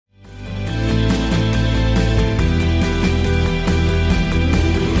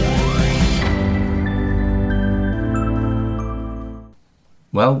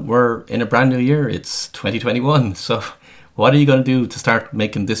Well, we're in a brand new year. It's 2021. So what are you going to do to start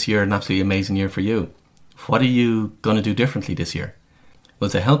making this year an absolutely amazing year for you? What are you going to do differently this year? Well,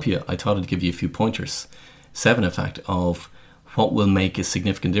 to help you, I thought I'd give you a few pointers, 7 in fact, of what will make a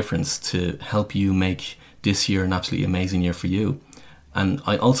significant difference to help you make this year an absolutely amazing year for you. And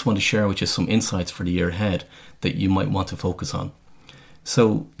I also want to share with you some insights for the year ahead that you might want to focus on.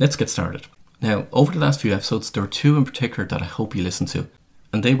 So let's get started. Now, over the last few episodes, there were 2 in particular that I hope you listen to.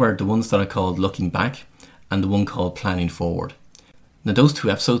 And they were the ones that I called Looking Back and the one called Planning Forward. Now, those 2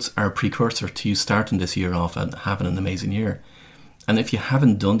 episodes are a precursor to you starting this year off and having an amazing year. And if you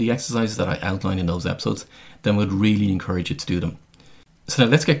haven't done the exercises that I outlined in those episodes, then I would really encourage you to do them. So now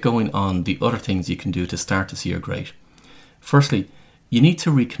let's get going on the other things you can do to start this year great. Firstly, you need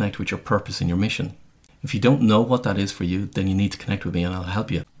to reconnect with your purpose and your mission. If you don't know what that is for you, then you need to connect with me and I'll help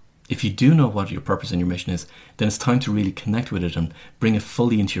you. If you do know what your purpose and your mission is, then it's time to really connect with it and bring it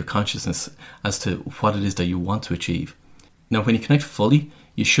fully into your consciousness as to what it is that you want to achieve. Now, when you connect fully,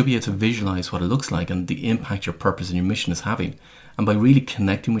 you should be able to visualize what it looks like and the impact your purpose and your mission is having. And by really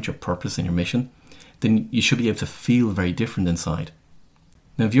connecting with your purpose and your mission, then you should be able to feel very different inside.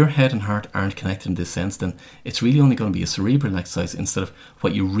 Now, if your head and heart aren't connected in this sense, then it's really only going to be a cerebral exercise instead of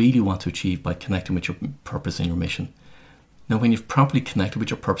what you really want to achieve by connecting with your purpose and your mission. Now, when you've properly connected with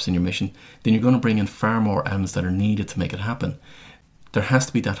your purpose and your mission, then you're going to bring in far more elements that are needed to make it happen. There has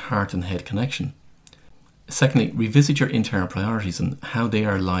to be that heart and head connection. Secondly, revisit your internal priorities and how they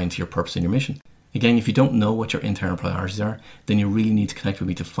are aligned to your purpose and your mission. Again, if you don't know what your internal priorities are, then you really need to connect with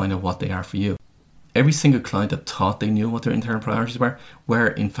me to find out what they are for you. Every single client that thought they knew what their internal priorities were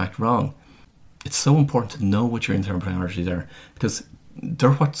in fact wrong. It's so important to know what your internal priorities are because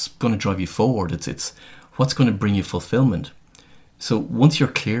they're what's going to drive you forward. It's what's going to bring you fulfillment. So once you're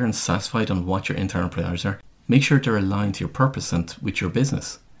clear and satisfied on what your internal priorities are, make sure they're aligned to your purpose and with your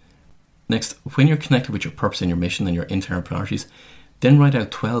business. Next, when you're connected with your purpose and your mission and your internal priorities, then write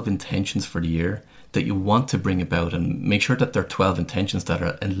out 12 intentions for the year that you want to bring about and make sure that there are 12 intentions that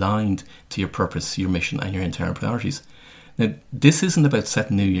are aligned to your purpose, your mission and your internal priorities. Now, this isn't about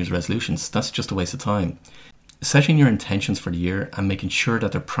setting New Year's resolutions. That's just a waste of time. Setting your intentions for the year and making sure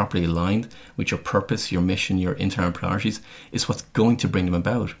that they're properly aligned with your purpose, your mission, your internal priorities is what's going to bring them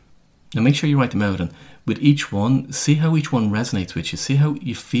about. Now make sure you write them out and with each one, see how each one resonates with you. See how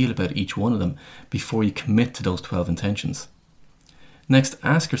you feel about each one of them before you commit to those 12 intentions. Next,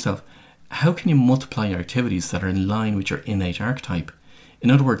 ask yourself, how can you multiply your activities that are in line with your innate archetype?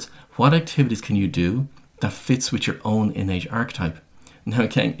 In other words, what activities can you do that fits with your own innate archetype? Now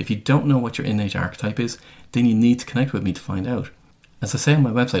again, if you don't know what your innate archetype is, then you need to connect with me to find out. As I say on my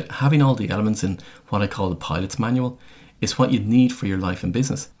website, having all the elements in what I call the pilot's manual is what you need for your life and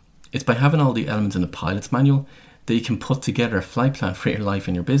business. It's by having all the elements in the pilot's manual that you can put together a flight plan for your life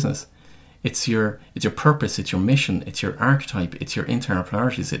and your business. It's your purpose, it's your mission, it's your archetype, it's your internal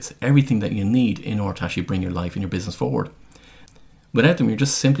priorities, it's everything that you need in order to actually bring your life and your business forward. Without them, you're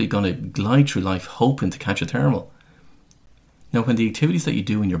just simply going to glide through life hoping to catch a thermal. Now, when the activities that you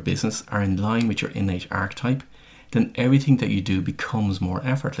do in your business are in line with your innate archetype, then everything that you do becomes more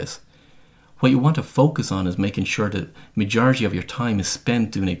effortless. What you want to focus on is making sure that the majority of your time is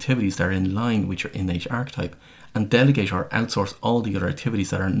spent doing activities that are in line with your innate archetype and delegate or outsource all the other activities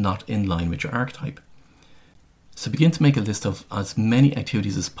that are not in line with your archetype. So begin to make a list of as many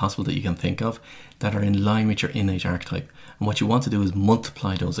activities as possible that you can think of that are in line with your innate archetype. And what you want to do is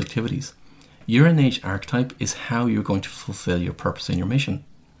multiply those activities. Your innate archetype is how you're going to fulfill your purpose and your mission.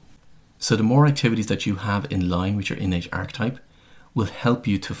 So the more activities that you have in line with your innate archetype will help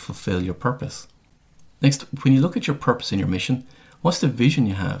you to fulfill your purpose. Next, when you look at your purpose and your mission, what's the vision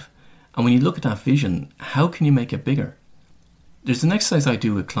you have? And when you look at that vision, how can you make it bigger? There's an exercise I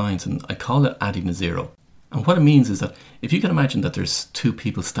do with clients and I call it adding a zero. And what it means is that if you can imagine that there's 2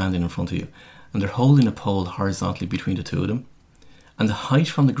 people standing in front of you and they're holding a pole horizontally between the 2 of them, and the height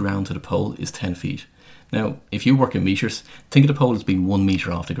from the ground to the pole is 10 feet. Now, if you work in meters, think of the pole as being 1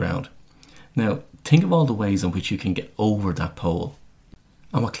 meter off the ground. Now, think of all the ways in which you can get over that pole.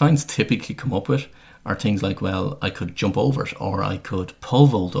 And what clients typically come up with are things like, well, I could jump over it, or I could pole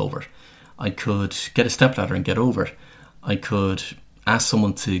vault over it. I could get a stepladder and get over it. I could ask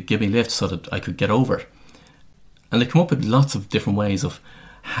someone to give me a lift so that I could get over it. And they come up with lots of different ways of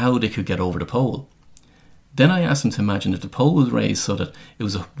how they could get over the pole. Then I asked them to imagine if the pole was raised so that it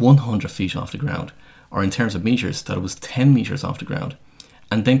was 100 feet off the ground, or in terms of meters, that it was 10 meters off the ground,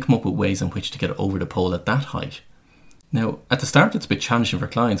 and then come up with ways in which to get over the pole at that height. Now, at the start it's a bit challenging for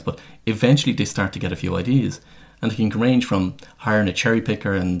clients, but eventually they start to get a few ideas, And it can range from hiring a cherry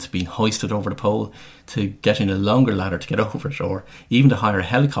picker and being hoisted over the pole to getting a longer ladder to get over it, or even to hire a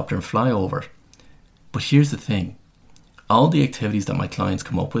helicopter and fly over it. But here's the thing. All the activities that my clients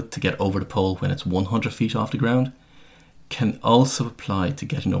come up with to get over the pole when it's 100 feet off the ground can also apply to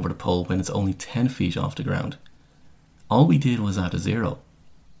getting over the pole when it's only 10 feet off the ground. All we did was add a zero.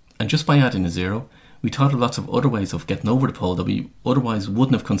 And just by adding a zero, we thought of lots of other ways of getting over the pole that we otherwise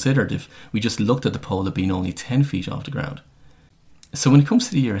wouldn't have considered if we just looked at the pole as being only 10 feet off the ground. So when it comes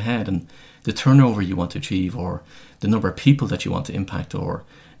to the year ahead and the turnover you want to achieve, or the number of people that you want to impact, or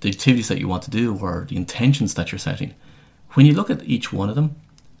the activities that you want to do, or the intentions that you're setting, when you look at each one of them,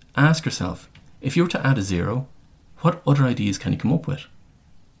 ask yourself, if you were to add a zero, what other ideas can you come up with?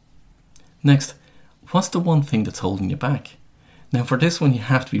 Next, what's the one thing that's holding you back? Now for this one you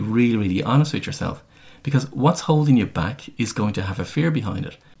have to be really, really honest with yourself, because what's holding you back is going to have a fear behind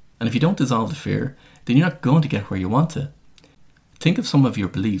it. And if you don't dissolve the fear, then you're not going to get where you want to. Think of some of your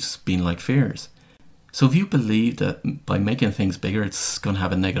beliefs being like fears. So if you believe that by making things bigger it's going to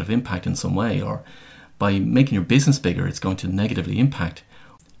have a negative impact in some way, or by making your business bigger it's going to negatively impact,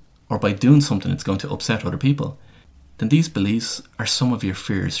 or by doing something it's going to upset other people, then these beliefs are some of your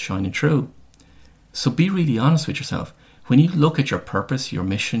fears shining through. So be really honest with yourself. When you look at your purpose, your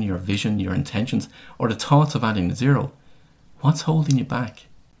mission, your vision, your intentions, or the thoughts of adding a zero, what's holding you back?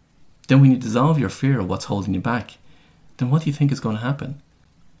 Then when you dissolve your fear of what's holding you back, then what do you think is going to happen?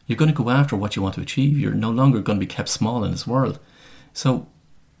 You're going to go after what you want to achieve. You're no longer going to be kept small in this world. So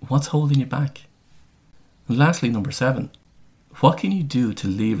what's holding you back? And lastly, number 7, what can you do to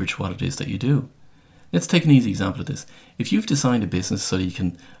leverage what it is that you do? Let's take an easy example of this. If you've designed a business so that you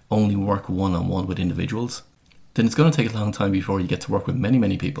can only work one-on-one with individuals, then it's going to take a long time before you get to work with many,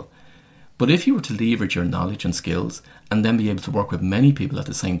 many people. But if you were to leverage your knowledge and skills and then be able to work with many people at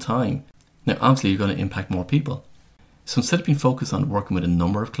the same time, now obviously you're going to impact more people. So instead of being focused on working with a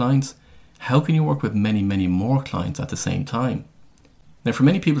number of clients, how can you work with many, many more clients at the same time? Now for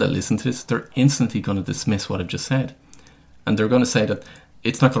many people that listen to this, they're instantly going to dismiss what I've just said. And they're going to say that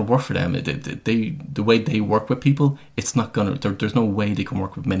it's not going to work for them. The way they work with people, it's not going to, there's no way they can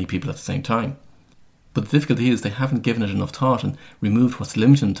work with many people at the same time. But the difficulty is they haven't given it enough thought and removed what's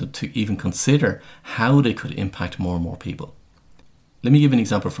limiting them to even consider how they could impact more and more people. Let me give an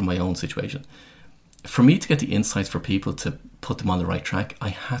example from my own situation. For me to get the insights for people to put them on the right track, I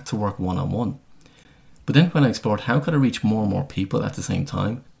had to work one-on-one. But then when I explored how could I reach more and more people at the same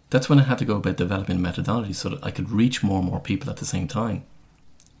time, that's when I had to go about developing a methodology so that I could reach more and more people at the same time.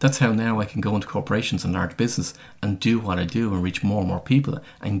 That's how now I can go into corporations and large business and do what I do and reach more and more people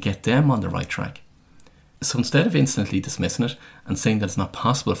and get them on the right track. So instead of instantly dismissing it and saying that it's not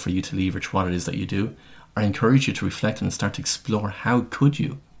possible for you to leverage what it is that you do, I encourage you to reflect and start to explore how could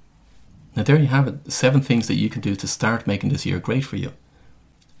you. Now there you have it, 7 things that you can do to start making this year great for you.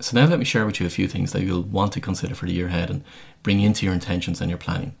 So now let me share with you a few things that you'll want to consider for the year ahead and bring into your intentions and your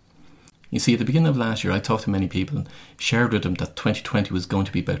planning. You see, at the beginning of last year I talked to many people and shared with them that 2020 was going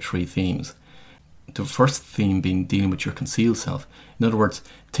to be about 3 themes. The first theme being dealing with your concealed self. In other words,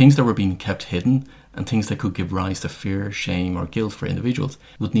 things that were being kept hidden and things that could give rise to fear, shame or guilt for individuals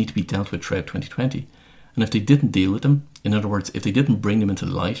would need to be dealt with throughout 2020. And if they didn't deal with them, in other words, if they didn't bring them into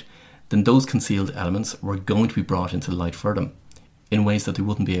the light, then those concealed elements were going to be brought into the light for them in ways that they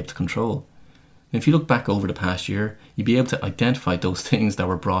wouldn't be able to control. And if you look back over the past year, you'd be able to identify those things that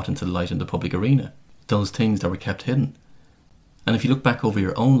were brought into the light in the public arena, those things that were kept hidden. And if you look back over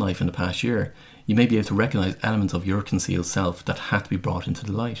your own life in the past year, you may be able to recognise elements of your concealed self that had to be brought into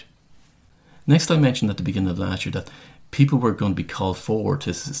the light. Next, I mentioned at the beginning of last year that people were going to be called forward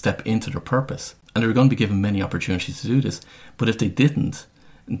to step into their purpose, and they were going to be given many opportunities to do this, but if they didn't,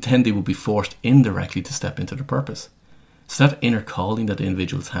 then they would be forced indirectly to step into their purpose. So that inner calling that the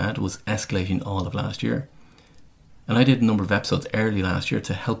individuals had was escalating all of last year. And I did a number of episodes early last year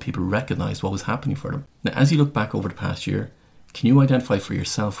to help people recognise what was happening for them. Now, as you look back over the past year, can you identify for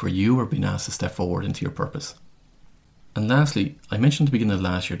yourself where you were being asked to step forward into your purpose? And lastly, I mentioned at the beginning of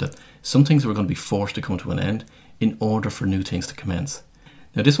last year that some things were going to be forced to come to an end in order for new things to commence.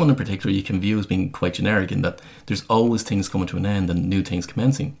 Now this one in particular you can view as being quite generic in that there's always things coming to an end and new things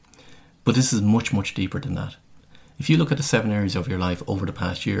commencing. But this is much, much deeper than that. If you look at the 7 areas of your life over the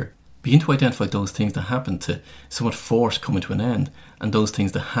past year, begin to identify those things that happened to somewhat force coming to an end and those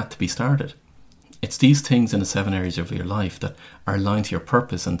things that had to be started. It's these things in the 7 areas of your life that are aligned to your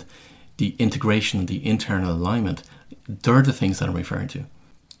purpose and the integration and the internal alignment. They're the things that I'm referring to.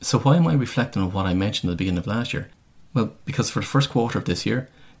 So why am I reflecting on what I mentioned at the beginning of last year? Well, because for the first quarter of this year,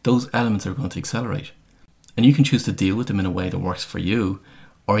 those elements are going to accelerate. And you can choose to deal with them in a way that works for you,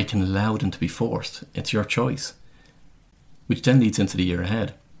 or you can allow them to be forced. It's your choice. which then leads into the year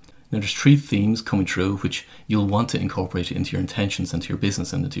ahead. Now there's 3 themes coming through which you'll want to incorporate into your intentions, into your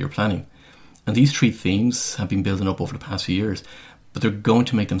business and into your planning. And these 3 themes have been building up over the past few years, but they're going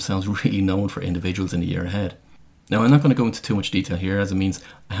to make themselves really known for individuals in the year ahead. Now I'm not going to go into too much detail here, as it means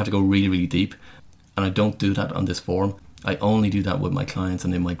I have to go really, really deep, and I don't do that on this forum. I only do that with my clients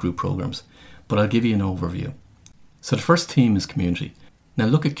and in my group programs, but I'll give you an overview. So the first theme is community. Now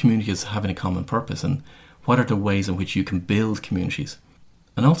look at community as having a common purpose, and what are the ways in which you can build communities.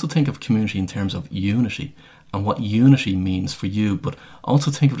 And also think of community in terms of unity and what unity means for you, but also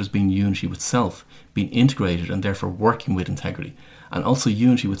think of it as being unity with self, being integrated and therefore working with integrity, and also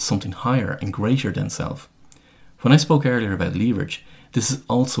unity with something higher and greater than self. When I spoke earlier about leverage, this is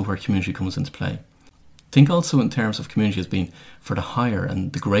also where community comes into play. Think also in terms of community as being for the higher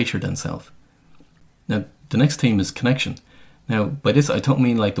and the greater than self. Now, the next theme is connection. Now, by this, I don't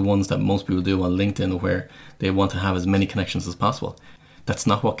mean like the ones that most people do on LinkedIn where they want to have as many connections as possible. That's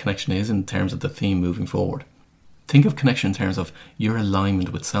not what connection is in terms of the theme moving forward. Think of connection in terms of your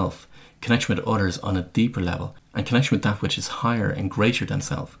alignment with self, connection with others on a deeper level, and connection with that which is higher and greater than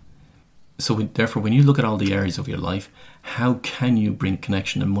self. So therefore, when you look at all the areas of your life, how can you bring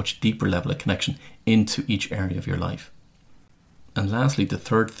connection, a much deeper level of connection, into each area of your life? And lastly, the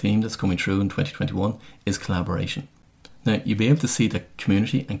third theme that's coming through in 2021 is collaboration. Now, you'll be able to see that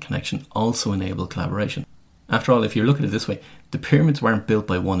community and connection also enable collaboration. After all, if you look at it this way, the pyramids weren't built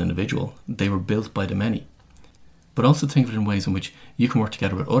by one individual, they were built by the many. But also think of it in ways in which you can work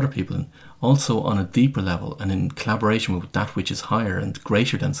together with other people, and also on a deeper level and in collaboration with that which is higher and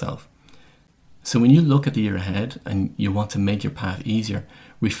greater than self. So when you look at the year ahead and you want to make your path easier,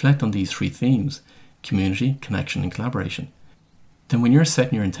 reflect on these 3 themes: community, connection and collaboration. Then when you're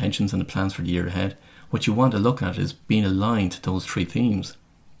setting your intentions and the plans for the year ahead, what you want to look at is being aligned to those 3 themes.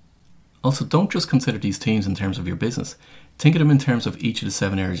 Also, don't just consider these themes in terms of your business. Think of them in terms of each of the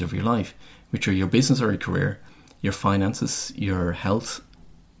 7 areas of your life, which are your business or your career, your finances, your health,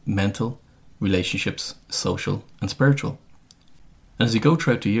 mental, relationships, social and spiritual. And as you go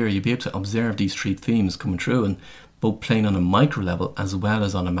throughout the year, you'll be able to observe these 3 themes coming through, and both playing on a micro level as well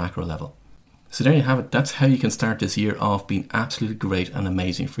as on a macro level. So there you have it. That's how you can start this year off being absolutely great and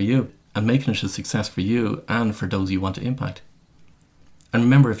amazing for you, and making it a success for you and for those you want to impact. And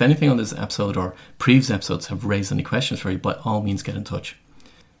remember, if anything on this episode or previous episodes have raised any questions for you, by all means get in touch.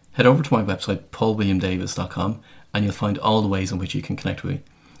 Head over to my website, paulwilliamdavis.com, and you'll find all the ways in which you can connect with me.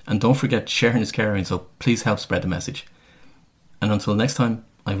 And don't forget, sharing is caring, so please help spread the message. And until next time,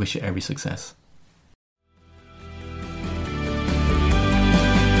 I wish you every success.